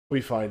We'll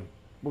be fine.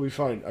 We'll be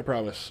fine. I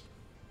promise.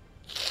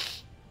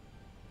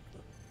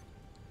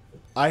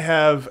 I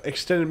have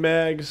extended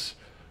mags.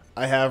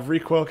 I have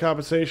recoil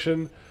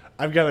compensation.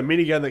 I've got a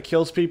minigun that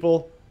kills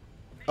people.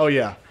 Oh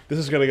yeah, this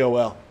is gonna go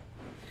well.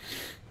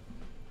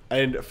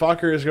 And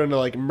Fokker is going to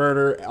like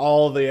murder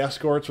all the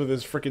escorts with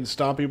his freaking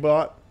stompy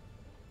bot.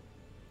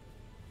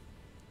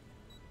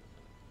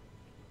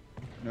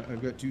 No,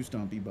 I've got 2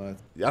 stompy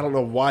bots. I don't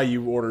know why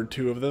you ordered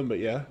 2 of them, but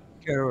yeah.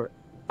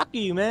 Fuck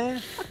you, man.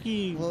 Fuck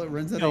you. Well, it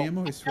runs out of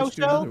ammo. I switched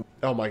to another one.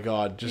 Oh my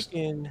god, just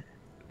Freaking...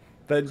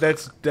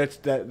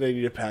 that they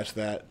need to patch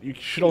that. You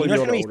should only You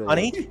know be what's able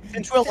gonna to be order funny?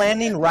 Since we're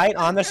landing right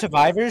on the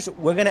survivors,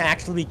 we're gonna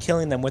actually be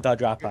killing them with our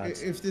drop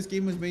pods. If this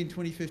game was made in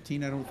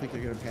 2015, I don't think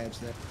they're gonna patch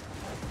that.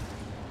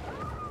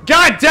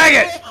 God dang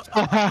it!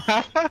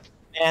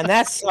 Man,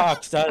 that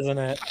sucks, doesn't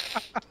it?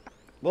 A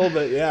little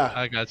bit, yeah.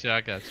 I got you.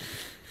 I got you.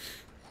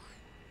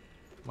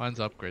 Mine's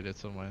upgraded,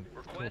 so mine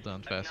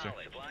cooldown faster.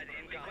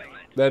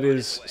 That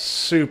is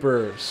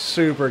super,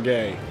 super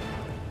gay.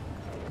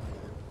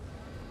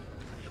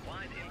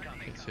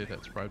 You can see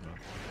that's Pride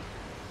Month.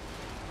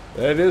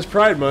 That is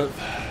Pride Month.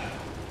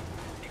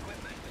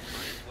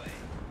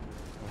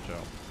 Watch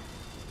out.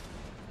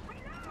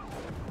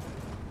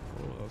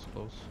 Oh, that was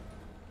close.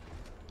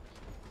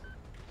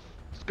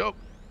 Let's go.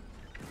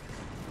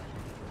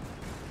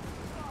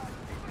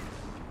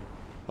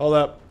 Hold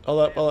up, hold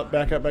up, hold up.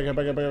 Back up, back up,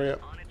 back up, back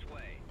up.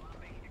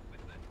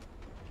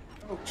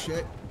 Oh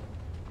shit!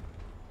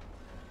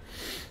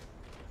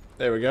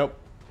 There we go.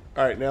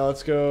 All right, now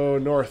let's go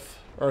north.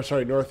 Or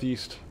sorry,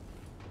 northeast.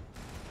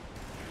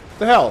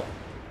 The hell?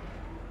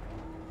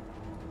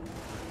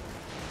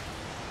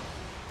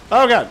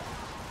 Oh god.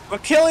 We're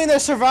killing the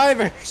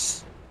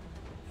survivors.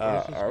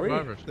 Are we?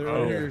 Survivors. They're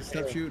Oh. right here.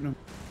 Stop shooting them.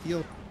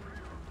 Heal.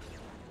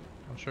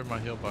 I'm sure my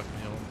heal buck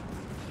can heal them.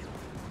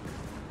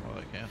 Oh,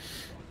 they can.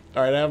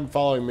 All right, have them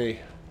following me.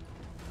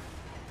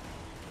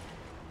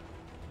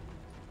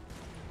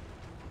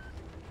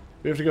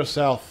 We have to go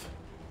south.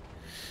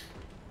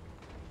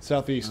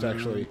 Southeast,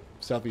 actually.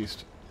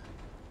 Southeast.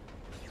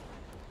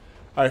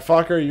 All right,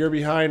 Fokker, you're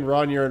behind.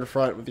 Ron, you're in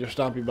front with your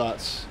stompy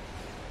bots.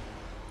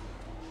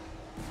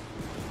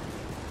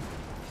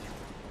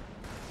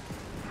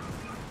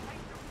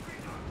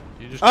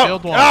 You just Oh!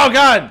 killed one. Oh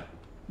god!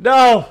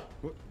 No!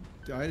 What?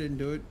 I didn't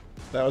do it.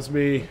 That was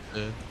me.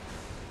 Dude.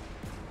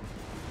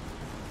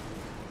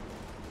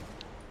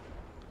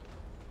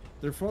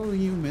 They're following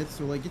you, Myth.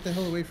 So like, get the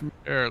hell away from.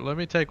 Here, let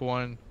me take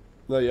one.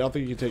 No, I don't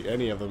think you can take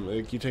any of them. I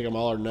think you take them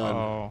all or none.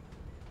 Oh,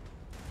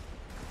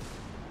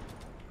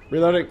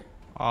 Reloading.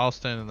 I'll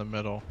stand in the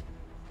middle.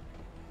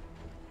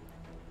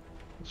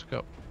 Let's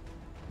go.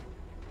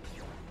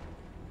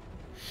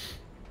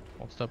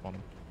 Won't step on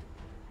him.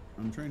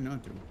 I'm trying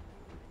not to.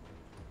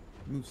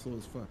 Move slow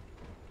as fuck.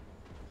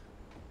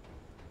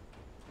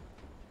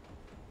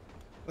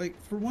 Like,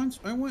 for once,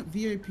 I want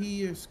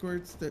VIP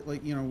escorts that,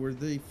 like, you know, where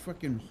they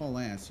fucking haul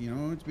ass, you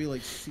know? To be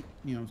like,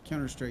 you know,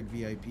 Counter-Strike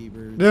VIP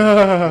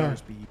where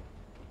it's speed.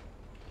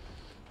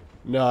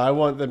 No, I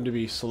want them to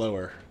be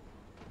slower.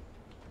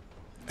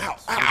 Ow,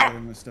 I'm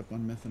gonna step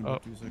on Myth in Oh,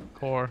 about 2 seconds.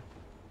 core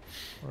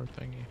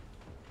thingy.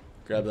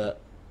 Grab that.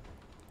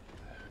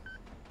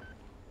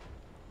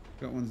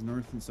 Got ones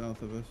north and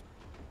south of us.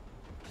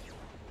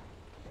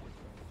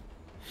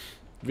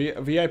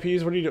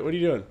 VIPs, what are you doing? What are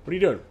you doing? What are you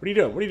doing? What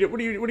are you doing?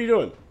 What are you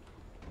doing?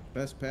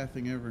 Best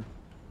pathing ever.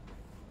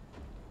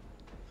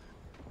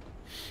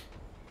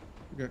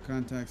 We got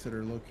contacts that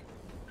are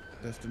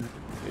destined.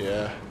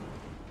 Yeah.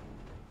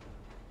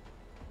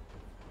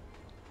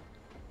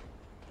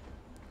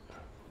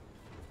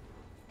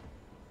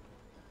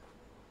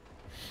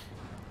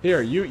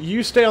 Here,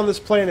 you stay on this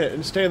planet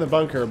and stay in the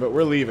bunker, but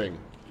we're leaving.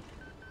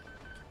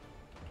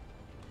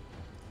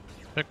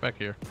 Check back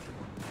here.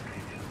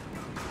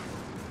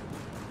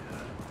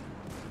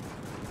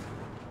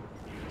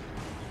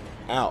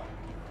 Out.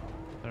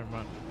 Never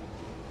mind.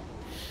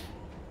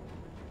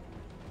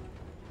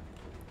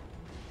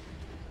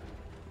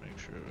 Make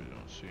sure we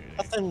don't see any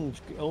Nothing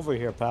over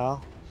here,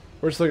 pal.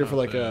 We're just looking for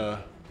like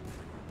Okay.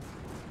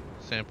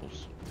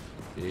 Samples.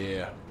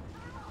 yeah.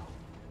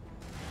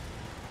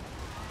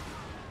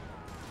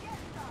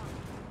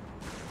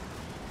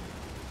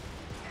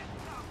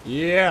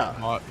 Yeah.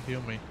 Oh,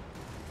 heal me.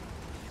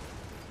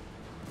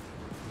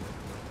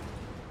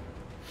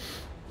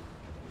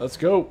 Let's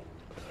go.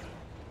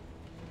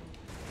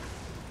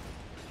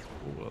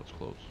 Oh, that was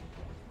close.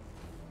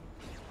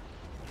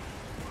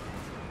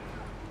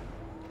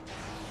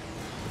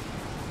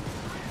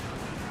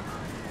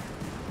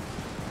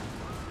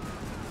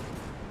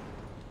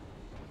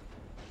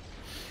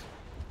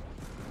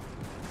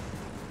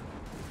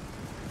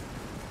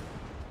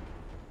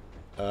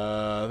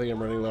 I think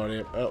I'm running low on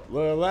amp. Oh,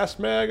 the last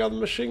mag on the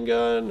machine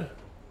gun.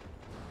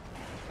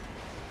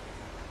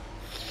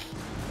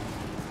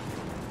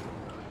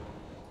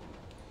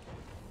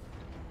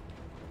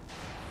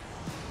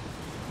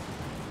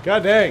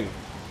 God dang.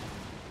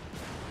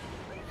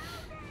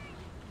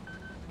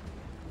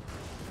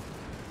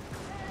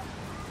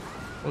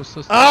 What's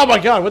this? Oh my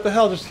god, what the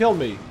hell just killed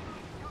me?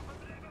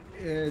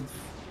 It's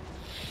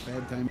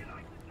bad time.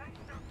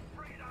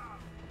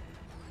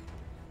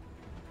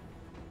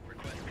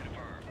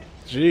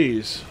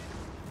 Jeez.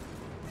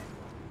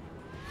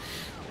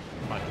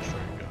 Might destroy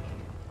your gun.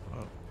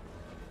 Oh.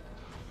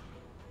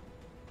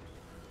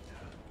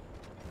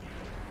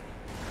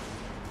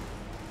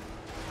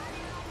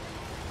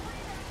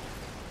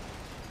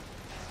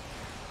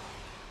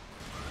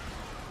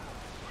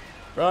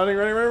 Running,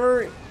 running, running,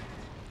 running.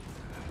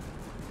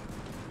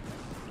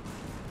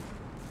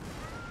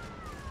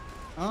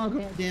 Oh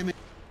god damn it!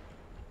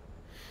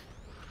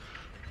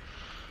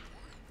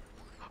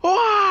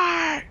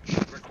 Why?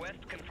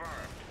 Request confirmed.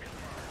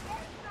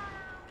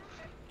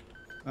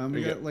 We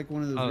Okay. got like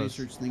one of those Oh,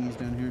 research thingies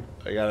down here.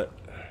 I got it.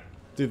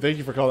 Dude, thank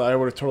you for calling. I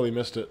would have totally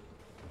missed it.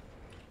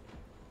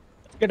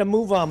 Get a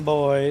move on,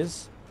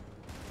 boys.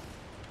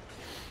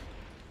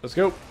 Let's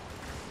go.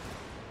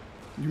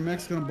 Your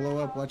mech's gonna blow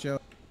up. Watch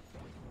out.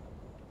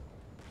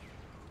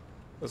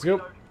 Let's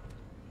go.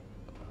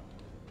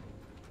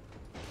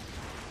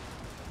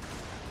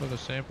 With a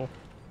sample.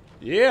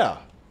 Yeah.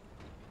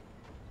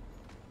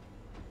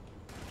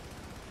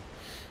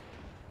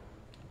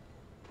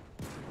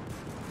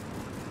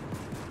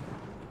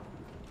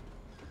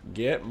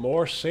 Get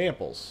more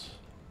samples.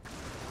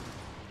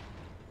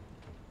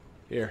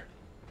 Here.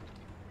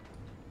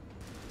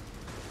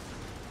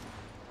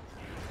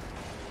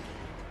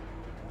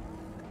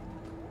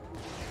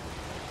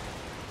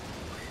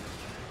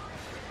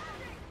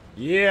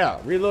 Yeah,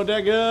 reload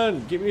that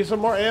gun. Give me some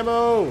more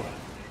ammo.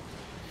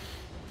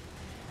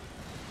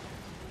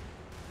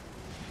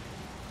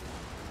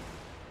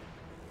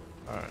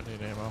 Alright, I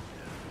need ammo.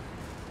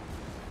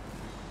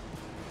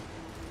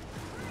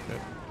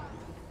 Okay.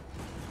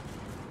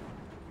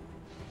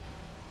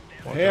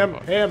 Watch Ham,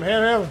 out, ham,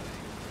 ham, ham.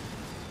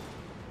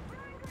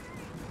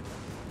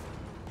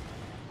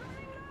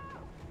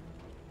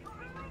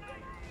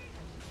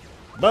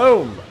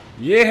 Boom.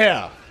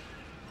 Yeah.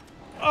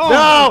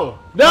 No!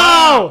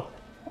 No!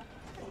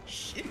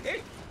 Shit!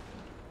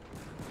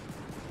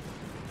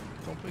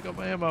 Don't pick up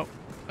my ammo.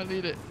 I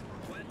need it.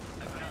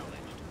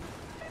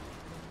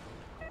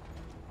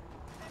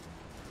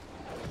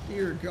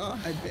 Dear God,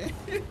 man.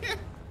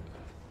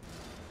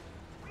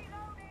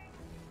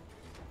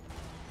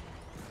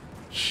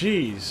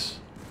 Jeez.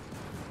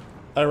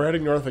 We're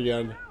heading north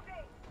again.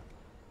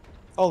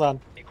 Hold on.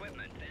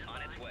 Equipment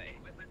on its way.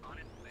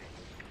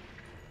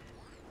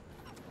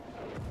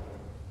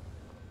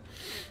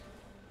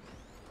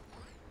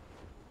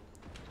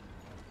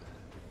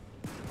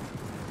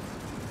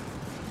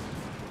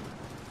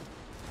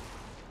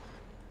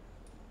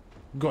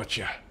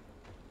 Gotcha.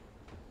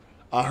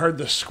 I heard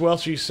the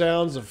squelchy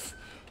sounds of,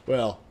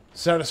 well,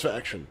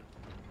 satisfaction.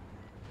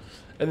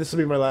 And this will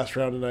be my last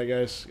round tonight,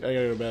 guys. I gotta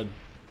go to bed.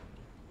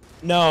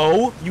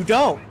 No, you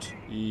don't.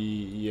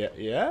 Yeah,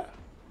 yeah,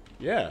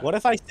 yeah. What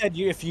if I said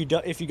you if you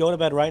go to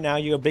bed right now,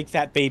 you're a big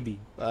fat baby?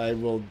 I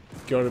will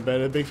go to bed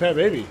a big fat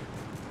baby.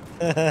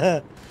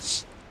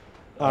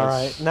 All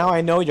right, now I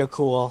know you're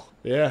cool.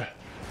 Yeah.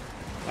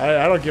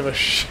 I don't give a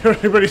shit what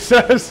anybody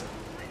says.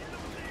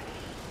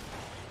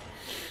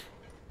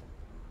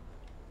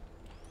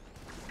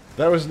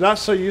 That was not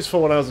so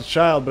useful when I was a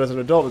child, but as an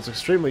adult, it's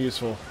extremely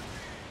useful.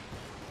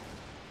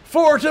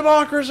 For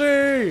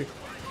democracy!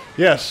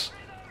 Yes.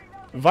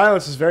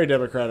 Violence is very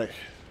democratic.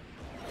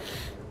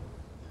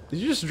 Did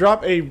you just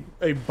drop a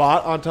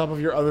bot on top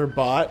of your other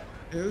bot?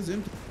 It was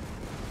empty.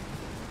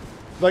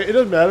 Like, it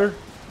doesn't matter.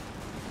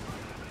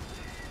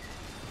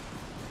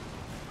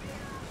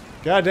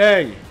 God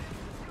dang.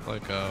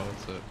 Like,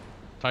 what's it?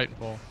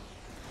 Titanfall.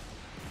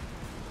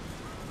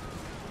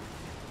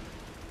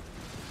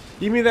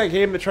 You mean that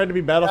game that tried to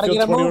be Gotta Battlefield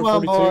get a move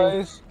on, 2142?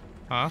 boys.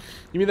 Huh?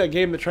 You mean that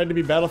game that tried to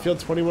be Battlefield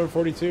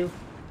 2142?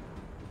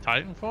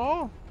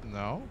 Titanfall?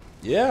 No.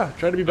 Yeah,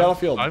 tried to be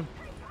Battlefield.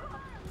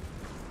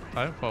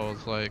 Titanfall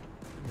is like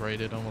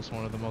rated almost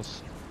one of the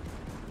most,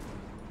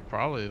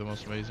 probably the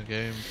most amazing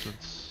games.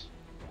 It's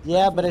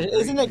Yeah, but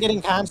isn't it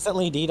getting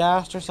constantly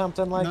DDoSed or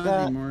something like Not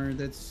that? anymore.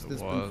 That's been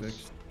was.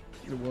 fixed.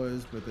 It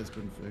was, but that's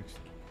been fixed.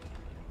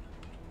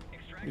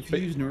 If you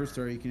But- use North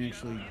Star, you can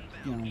actually,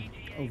 you know,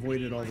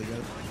 avoid it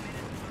altogether.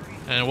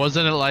 and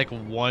wasn't it like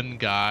one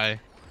guy?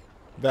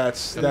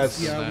 That's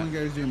Yeah, one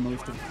guy's doing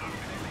most of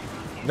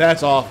it.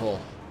 that's awful.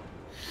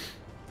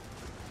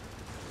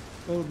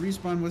 Well,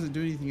 Respawn wasn't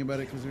doing anything about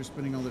it because they're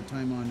spending all their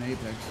time on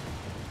Apex.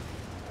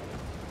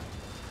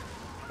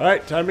 All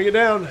right, time to get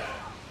down.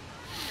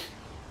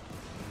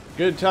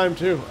 Good time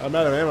too. I'm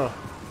out of ammo.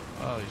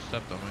 Oh, you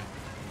stepped on me.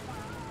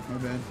 My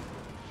bad.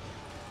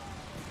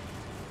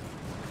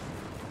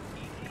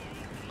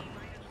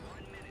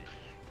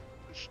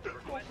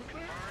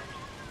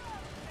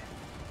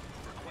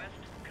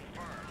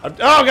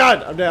 Oh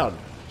God, I'm down.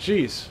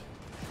 Jeez.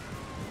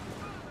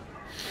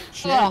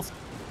 Shit. Ah.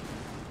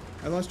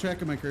 I lost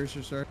track of my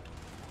cursor, sorry.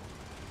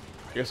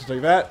 I guess I'll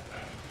take that.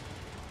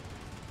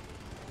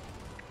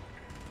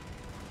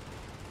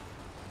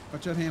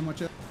 Watch out, Ham,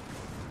 watch out.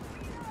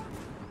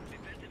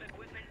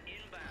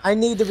 I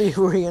need to be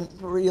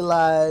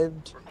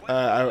relived.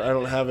 I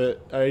don't have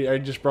it. I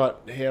just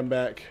brought Ham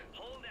back.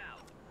 Hold out.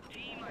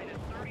 T minus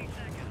 30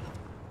 seconds.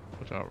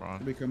 Watch out,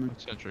 Ron. Be coming.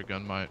 That sentry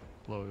gun might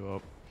blow you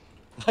up.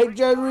 I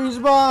just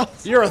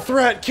respawn. You're a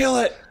threat. Kill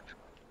it.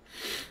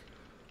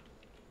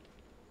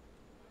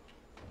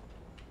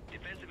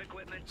 Defensive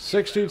equipment.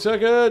 16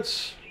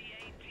 seconds.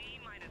 TAT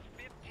minus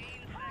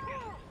 15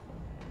 seconds.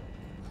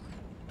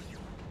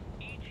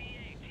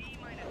 ETA T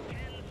minus 10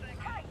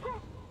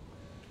 seconds.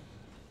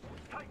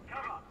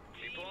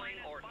 Deploying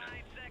ordnance.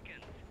 5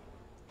 seconds.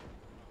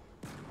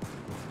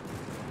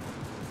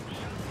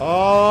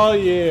 Oh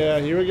yeah,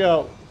 here we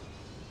go.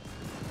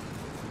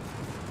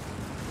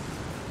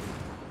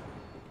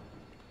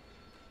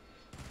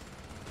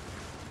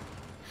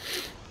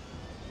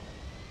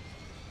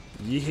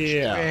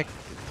 Yeah.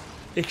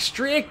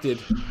 Extracted.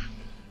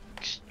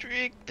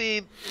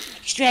 Extracted.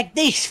 Extract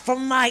this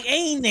from my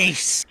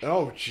anus.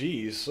 Oh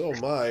jeez. Oh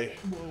my.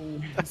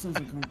 Whoa, that sounds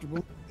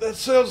uncomfortable. That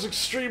sounds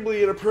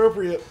extremely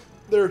inappropriate.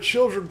 There are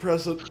children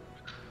present.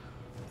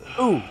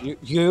 Ooh,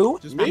 you?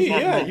 Just Me? because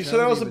the Yeah, you said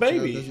I was a mentality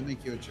of baby. child doesn't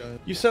make you a child.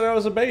 You said I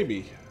was a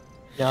baby.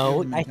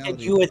 No, Different I said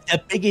mentality. you were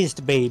the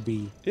biggest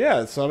baby.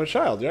 Yeah, so I'm a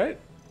child, right?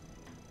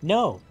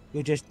 No,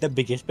 you're just the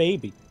biggest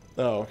baby.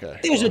 Oh, okay.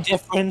 There's a Well,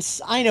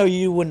 difference. I know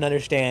you wouldn't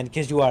understand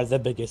because you are the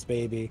biggest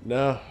baby.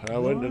 No, I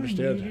wouldn't I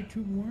understand. needed to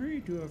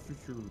worry to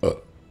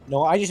officer.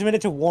 No, I just meant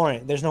it to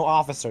warrant. There's no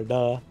officer,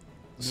 duh.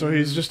 So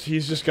he's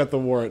just got the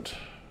warrant.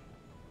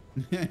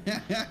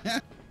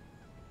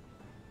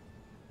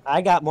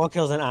 I got more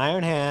kills than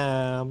Iron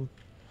Ham.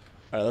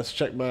 Alright, let's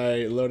check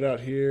my loadout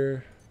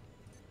here.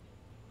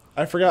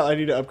 I forgot I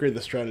need to upgrade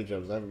the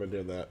stratagems. I haven't been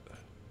doing that.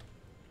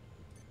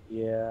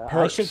 Yeah, I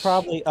Perks. should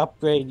probably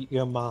upgrade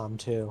your mom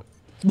too.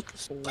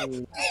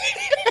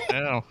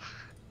 Ow.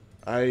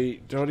 I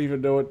don't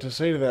even know what to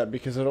say to that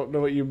because I don't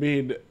know what you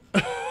mean.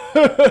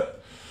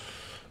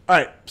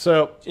 Alright,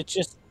 so It's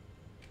just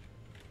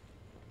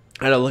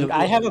I don't look.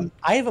 I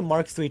have a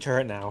Mark III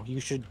turret now. You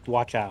should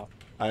watch out.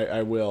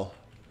 I will.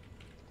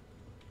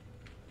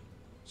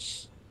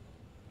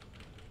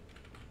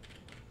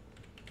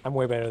 I'm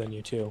way better than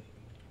you too.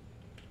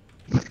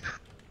 I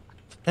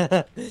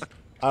don't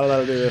know how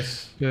to do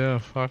this. Yeah,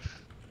 fuck.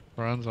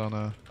 Ron's on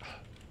a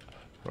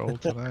roll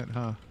tonight,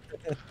 huh?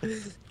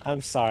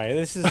 I'm sorry.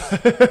 This is.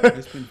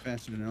 It's been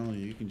faster than all of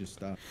you. You can just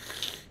stop.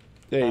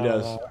 Yeah, he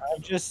does. I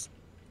just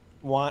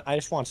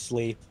want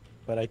sleep,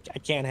 but I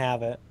can't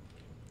have it.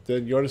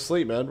 Then go to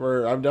sleep, man.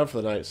 I'm done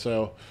for the night.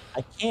 So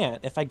I can't.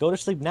 If I go to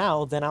sleep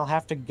now, then I'll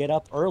have to get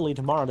up early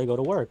tomorrow to go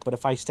to work. But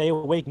if I stay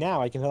awake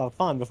now, I can have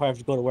fun before I have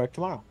to go to work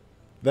tomorrow.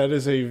 that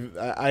is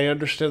I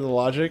understand the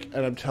logic,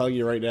 and I'm telling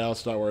you right now,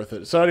 it's not worth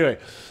it. So anyway,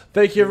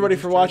 thank you everybody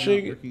Just for try not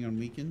watching. Working on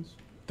weekends.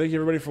 Thank you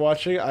everybody for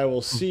watching. I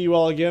will see you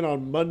all again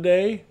on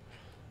Monday,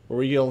 where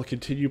we'll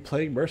continue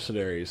playing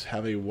Mercenaries.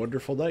 Have a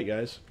wonderful night,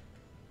 guys.